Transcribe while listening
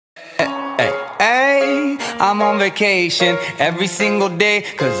I'm on vacation every single day,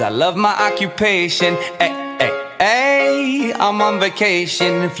 cause I love my occupation. Hey, I'm on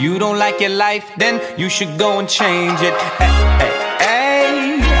vacation. If you don't like your life, then you should go and change it.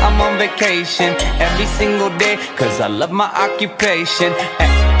 Hey, I'm on vacation every single day, cause I love my occupation.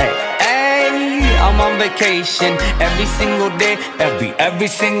 Hey, I'm on vacation every single day, every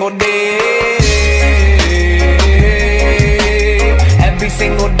single day. Every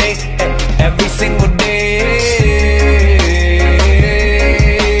single day, every single day.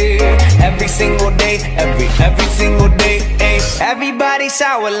 Every single day, every single day. Everybody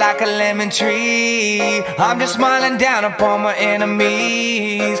sour like a lemon tree. I'm just smiling down upon my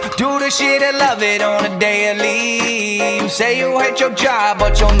enemies. Do the shit and love it on a daily. You say you hate your job,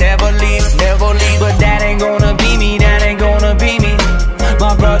 but you'll never leave, never leave. But that ain't gonna be me, that ain't gonna be me.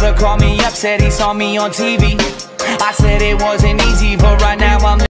 My brother called me up, said he saw me on TV. I said it wasn't easy, but right now I'm